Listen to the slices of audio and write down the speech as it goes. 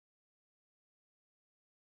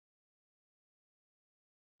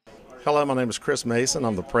Hello, my name is Chris Mason.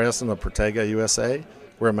 I'm the president of Protego USA.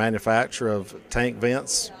 We're a manufacturer of tank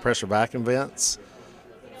vents, pressure vacuum vents,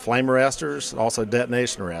 flame arresters, and also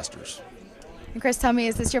detonation arresters. And Chris, tell me,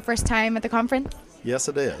 is this your first time at the conference? Yes,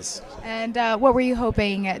 it is. And what were you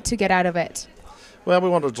hoping to get out of it? Well, we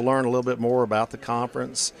wanted to learn a little bit more about the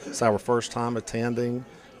conference. It's our first time attending,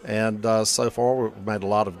 and so far we've made a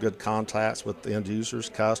lot of good contacts with the end users,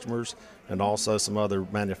 customers, and also some other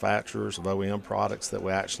manufacturers of OEM products that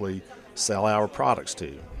we actually sell our products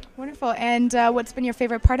to. Wonderful. And what's been your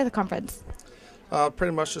favorite part of the conference?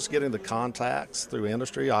 Pretty much just getting the contacts through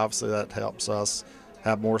industry. Obviously, that helps us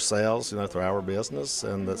have more sales, through our business,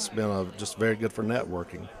 and that's been just very good for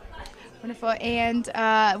networking. Wonderful. And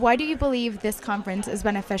why do you believe this conference is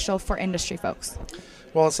beneficial for industry folks?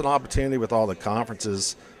 Well, it's an opportunity with all the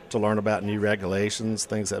conferences to learn about new regulations,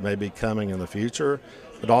 things that may be coming in the future.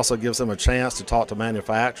 It also gives them a chance to talk to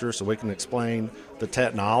manufacturers so we can explain the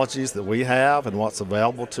technologies that we have and what's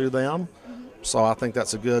available to them. So I think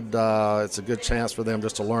that's it's a good chance for them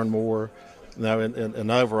just to learn more,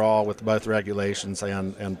 and overall with both regulations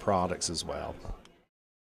and products as well.